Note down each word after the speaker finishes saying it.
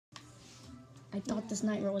I thought this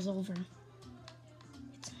nightmare was over.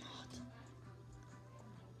 It's not.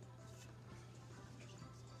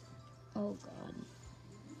 Oh God.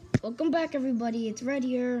 Welcome back everybody, it's Red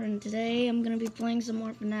here, and today I'm gonna be playing some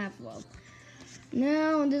more Fnaf. Well,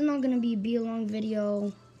 no, this is not gonna be a long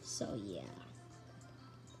video, so yeah.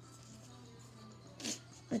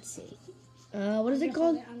 Let's see. What is it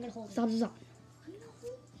called? I'm gonna hold it. Stop.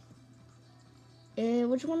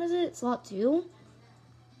 Which one is it? Slot 2?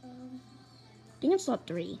 I think it's slot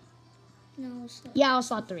 3. No, slot. Yeah, it's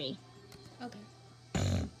slot 3. Okay.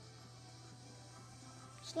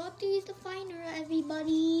 Slot 3 is the finder,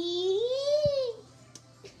 everybody.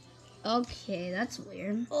 Okay, that's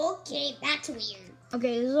weird. Okay, that's weird.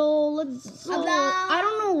 Okay, so let's. I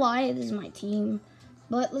don't know why this is my team,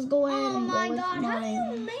 but let's go ahead and my go with God, my. how do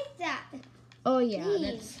you make that? Oh yeah,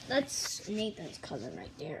 Jeez. that's Nathan's cousin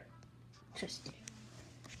right there. Tristan.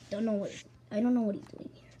 I don't know what he's doing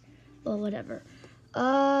here, but whatever.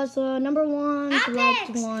 So number 1, select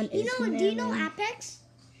Apex. one. Do you know Apex?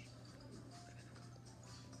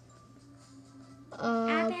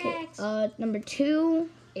 Okay. Apex. Number 2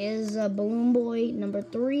 is Balloon Boy. Number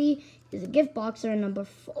 3 is a Gift Boxer. And number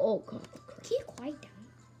 4, oh God, crap. Keep quiet down.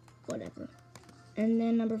 Whatever. And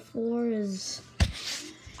then number 4 is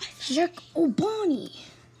Jack Bonnie.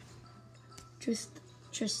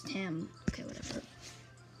 Tristan. Okay, whatever.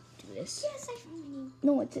 Do this. Yes, I found him.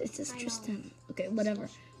 No, it says Tristan. Okay, whatever.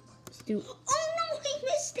 Let's do. Oh no, I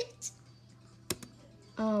missed it.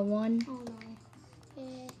 1, Oh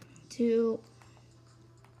no. 2.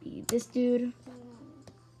 Be this dude.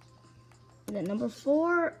 And then number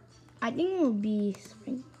 4, I think it will be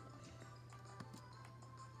Spring.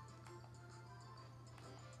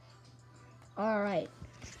 All right.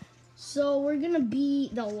 So we're gonna be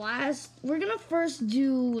the last. We're gonna first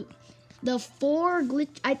do the 4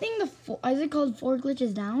 glitch. I think the 4. Is it called 4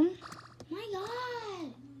 glitches down? My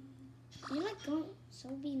God. You're like going so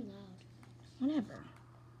being loud. Whatever.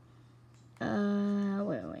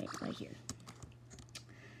 Wait, right here.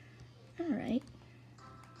 All right.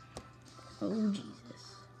 Oh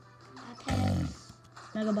Jesus. Apex.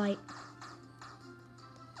 Megabyte.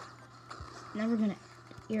 Never gonna.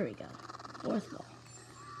 Here we go. 4th ball.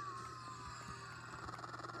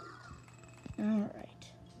 Alright.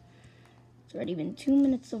 It's already been 2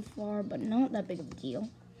 minutes so far, but not that big of a deal.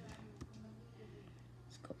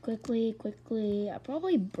 Let's go quickly.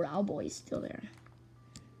 Probably Brow Boy's still there.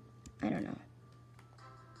 I don't know.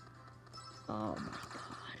 Oh my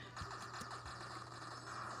God.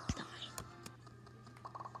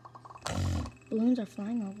 Die. Balloons are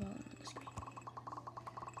flying over on the screen.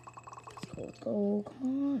 Let's go.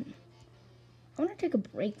 Come on. I want to take a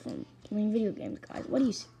break from playing video games, guys. What do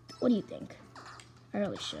you think? I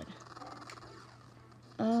really should.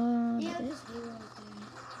 Yeah, just do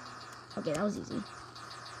it. Okay, that was easy.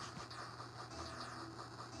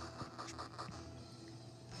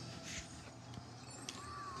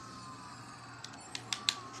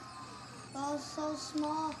 Oh, so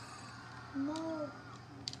small. No.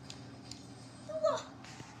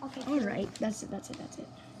 Okay. All right, that's it.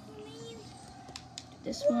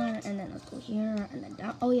 This one, and then let's go here, and then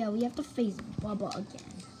down. Oh yeah, we have to face Bubba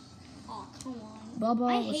again. Oh, come on.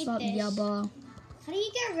 Bubba, what's up, Yubba? How do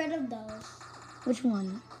you get rid of those? Which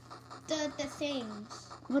one? The things.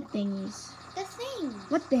 What things? The things.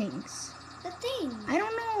 What things? The things. I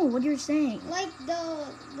don't know what you're saying. Like the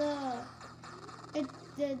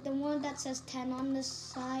one that says 10 on this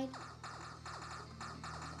side.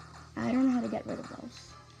 I don't know how to get rid of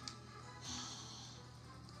those.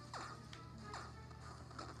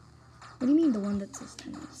 What do you mean the one that says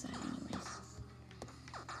 10 on the side anyways?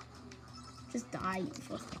 Just die, you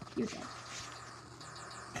fuck. You're dead.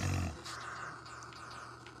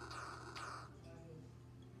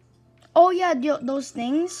 Oh yeah, those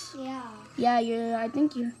things? Yeah. Yeah, I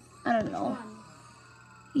think you, I don't know. Come on.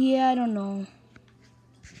 Yeah, I don't know.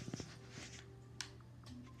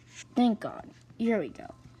 Thank God. Here we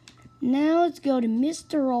go. Now let's go to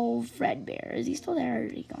Mr. Old Fredbear. Is he still there or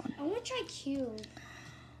is he gone? I want to try Q.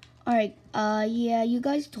 Alright, yeah, you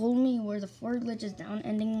guys told me where the 4 glitches down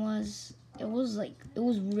ending was. It was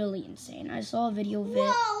really insane. I saw a video of it.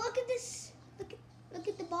 Whoa, look at this. Look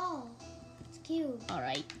at the ball. It's cute.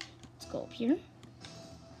 Alright, let's go up here.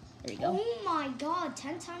 There we go. Oh my God,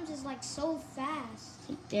 10 times is like so fast.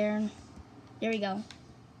 Right there. There we go.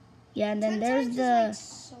 Yeah, and then 10 there's times the... is like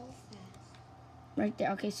so fast. Right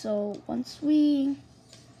there. Okay, so once we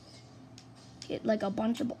get like a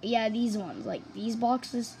bunch of... Yeah, these ones. Like these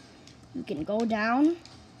boxes. You can go down.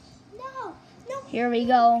 No. Here we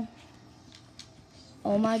go.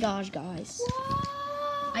 Oh my gosh, guys.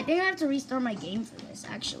 Whoa. I think I have to restart my game for this,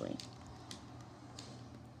 actually.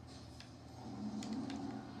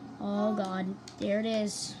 Oh God, there it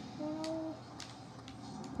is. No.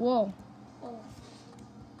 Whoa. Oh.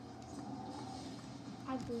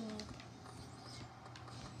 I blew up.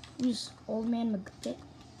 Who's Old Man McGucket?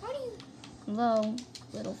 How do you? Hello,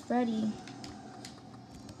 little Freddy.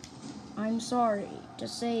 I'm sorry to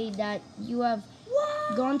say that you have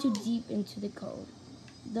What? gone too deep into the code.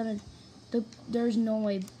 There's no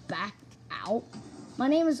way back out. My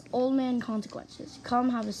name is Old Man Consequences. Come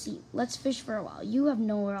have a seat. Let's fish for a while. You have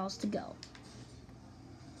nowhere else to go.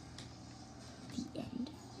 The end.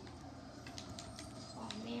 Oh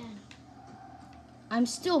man. I'm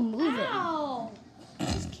still moving. Ow! You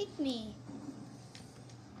just kicked me.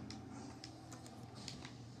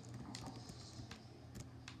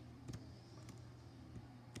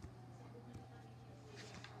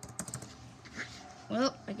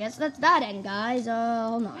 Well, I guess that's that end, guys.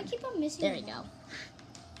 Hold I on. keep on missing. There we go.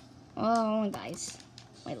 Oh, hold on, guys.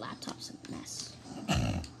 My laptop's a mess.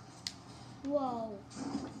 Whoa.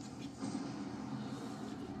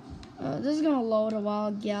 This is gonna load a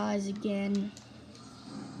while, guys, again.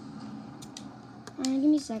 Alright, give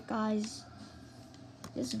me a sec, guys.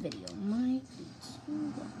 This video might be too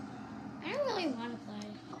long. I don't really want to play.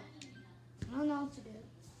 I don't know what to do.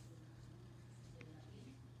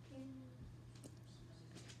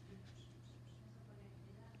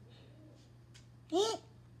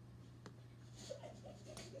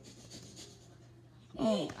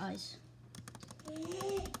 Oh, guys.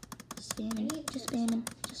 Spamming, just spamming,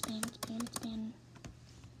 just spamming.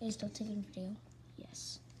 Are you still taking video?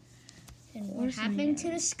 Yes. And Where's what happened to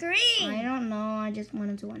the screen? I don't know. I just went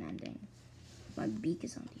into an ending. My beak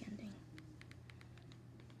is on the ending.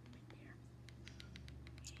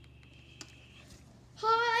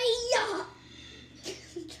 Hiya!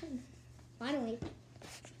 Finally.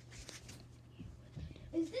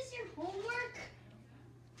 Is this your homework?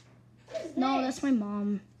 What is No, this? that's my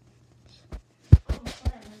mom. Oh,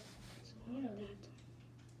 whatever. I'm gonna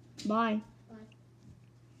leave. Bye.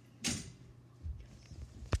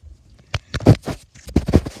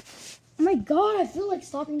 Oh my god, I feel like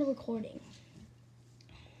stopping the recording.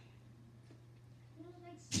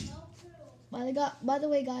 By the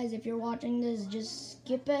way, guys, if you're watching this, just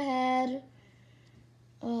skip ahead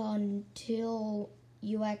until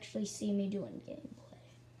you actually see me doing gameplay.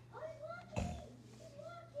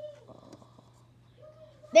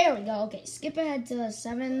 There we go. Okay, skip ahead to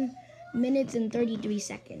 7 minutes and 33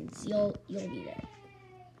 seconds. You'll be there.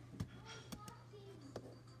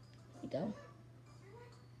 There you go.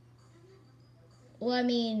 Well, I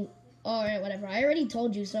mean, alright, whatever. I already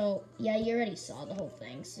told you, so yeah, you already saw the whole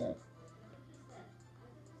thing, so.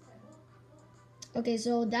 Okay,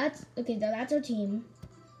 so that's our team.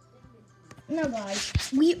 Now, guys,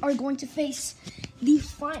 we are going to face the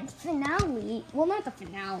finale. Well, not the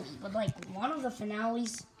finale, but like one of the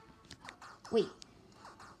finales. Wait.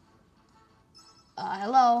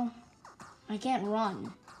 Hello. I can't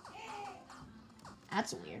run.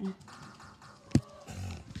 That's weird.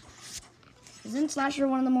 Isn't Slasher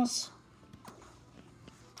one of the most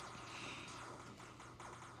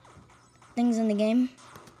things in the game?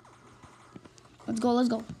 Let's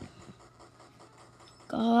go.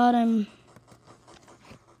 God, oh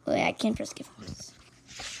yeah, I can't press skip.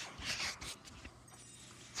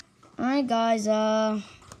 Alright, guys,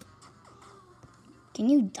 can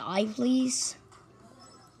you die, please?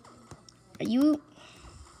 Are you...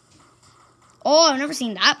 Oh, I've never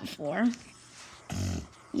seen that before.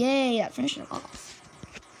 Yay, that finished it off.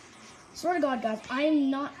 Swear to God, guys, I'm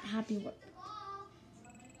not happy with...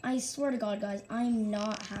 I swear to God, guys, I'm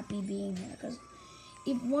not happy being here, because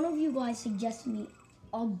if one of you guys suggest me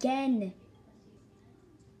again,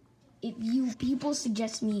 if you people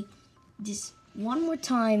suggest me this one more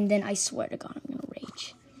time, then I swear to God, I'm gonna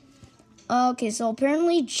rage. Okay, so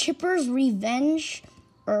apparently Chipper's Revenge,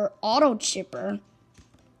 or Auto Chipper,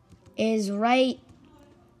 is right,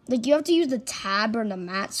 like you have to use the tab or the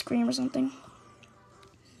matte screen or something.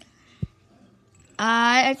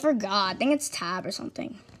 I forgot, I think it's tab or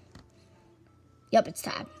something. Yep, it's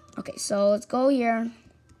tab. Okay, so let's go here.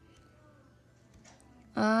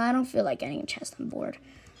 I don't feel like getting a chest, I'm bored.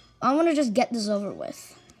 I want to just get this over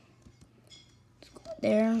with. Let's go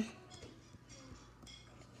there. Let's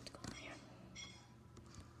go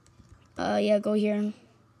there. Yeah, go here.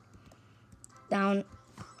 Down.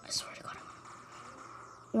 I swear to God.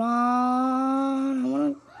 Run. I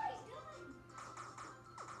want to...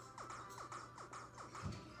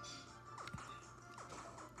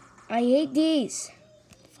 I hate these.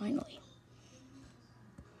 Finally.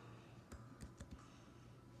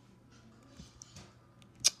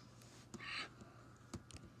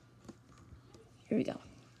 Here we go.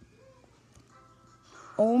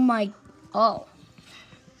 Oh my, oh.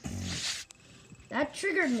 That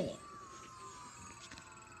triggered me.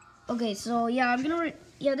 Okay, so yeah, I'm gonna,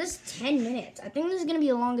 this is 10 minutes. I think this is gonna be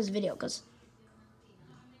the longest video, because.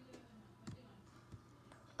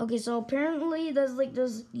 Okay, so apparently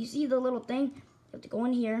there's, you see the little thing? You have to go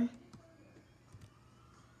in here.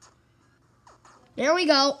 There we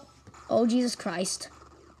go. Oh, Jesus Christ.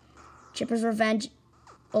 Chipper's revenge.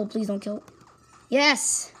 Oh, please don't kill.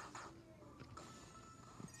 Yes.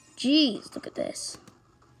 Jeez, look at this.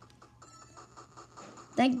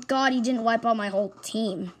 Thank God he didn't wipe out my whole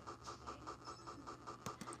team.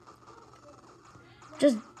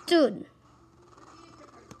 Just, dude.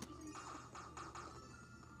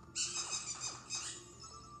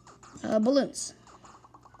 Balloons.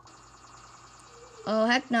 Oh,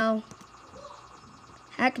 heck no.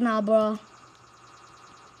 Heck no, bro.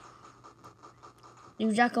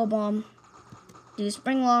 Do Jacko Bomb. Do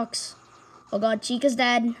Spring Locks. Oh god, Chica's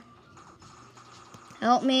dead.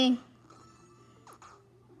 Help me.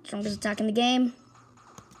 Strongest attack in the game.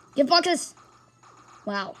 Give boxes!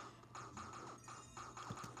 Wow.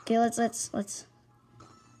 Okay, let's.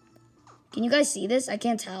 Can you guys see this? I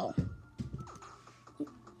can't tell.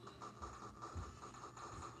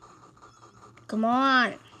 Come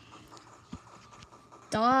on.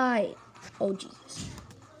 Die. Oh, Jesus.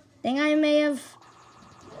 Think I may have...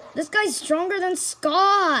 This guy's stronger than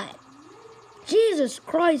Scott. Jesus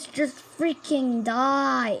Christ, just freaking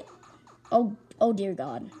die. Oh dear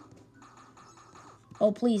God.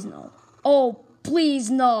 Oh, please no. Oh, please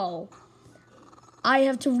no. I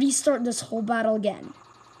have to restart this whole battle again.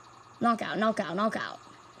 Knockout, knockout, knockout.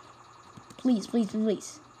 Please, please,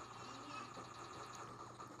 please.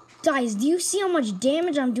 Guys, do you see how much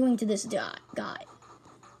damage I'm doing to this guy?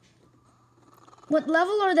 What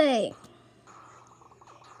level are they?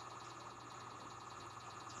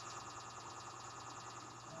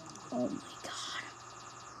 Oh my God.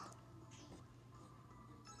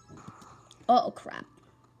 Oh crap.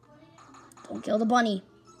 Don't kill the bunny.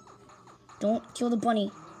 Don't kill the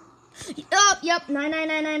bunny. Oh, yep,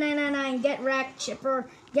 9999999. Get wrecked, Chipper.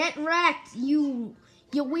 Get wrecked, you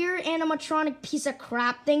weird animatronic piece of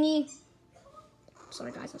crap thingy.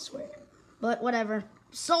 Sorry guys, I swear. But whatever.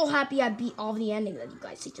 So happy I beat all the endings that you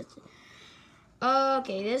guys suggested.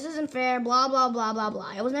 Okay, this isn't fair. Blah blah blah blah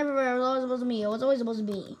blah. It was never fair. It was always supposed to be. It was always supposed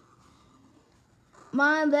to be.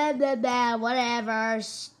 My blah blah blah. Whatever.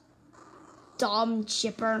 Dumb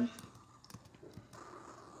Chipper.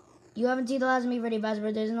 You haven't seen the last of me, Freddy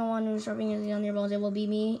Fazbear. There's no one who's sharpening his on your bones. It will be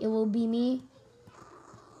me. It will be me.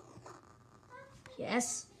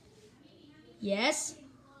 Yes. Yes.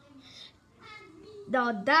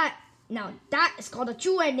 Now that is called a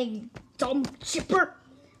true ending, dumb Chipper.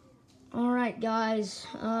 Alright guys,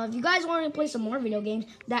 if you guys want to play some more video games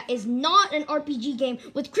that is not an RPG game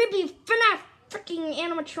with creepy FNAF freaking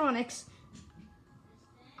animatronics,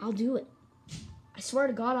 I'll do it. I swear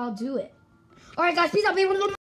to God, I'll do it. Alright guys, peace out, people.